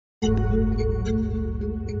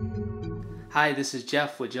Hi, this is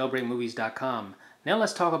Jeff with jailbreakmovies.com. Now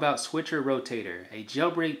let's talk about Switcher Rotator, a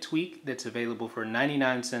jailbreak tweak that's available for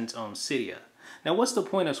 99 cents on Cydia. Now what's the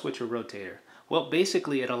point of Switcher Rotator? Well,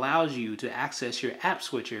 basically it allows you to access your app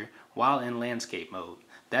switcher while in landscape mode.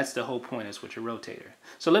 That's the whole point of Switcher Rotator.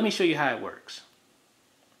 So let me show you how it works.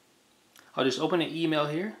 I'll just open an email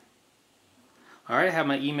here. Alright, I have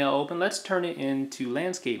my email open. Let's turn it into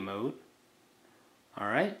landscape mode.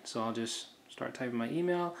 Alright, so I'll just start typing my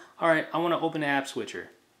email. Alright, I want to open the app switcher.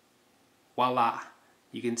 Voila!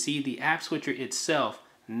 You can see the app switcher itself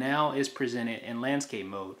now is presented in landscape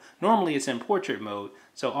mode. Normally it's in portrait mode,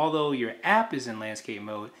 so although your app is in landscape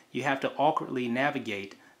mode, you have to awkwardly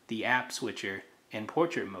navigate the app switcher in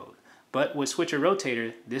portrait mode. But with Switcher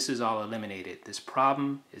Rotator, this is all eliminated. This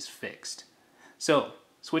problem is fixed. So,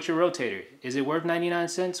 Switcher Rotator, is it worth 99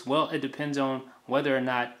 cents? Well, it depends on whether or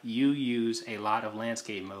not you use a lot of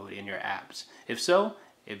landscape mode in your apps. If so,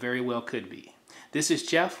 it very well could be. This is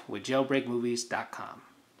Jeff with jailbreakmovies.com.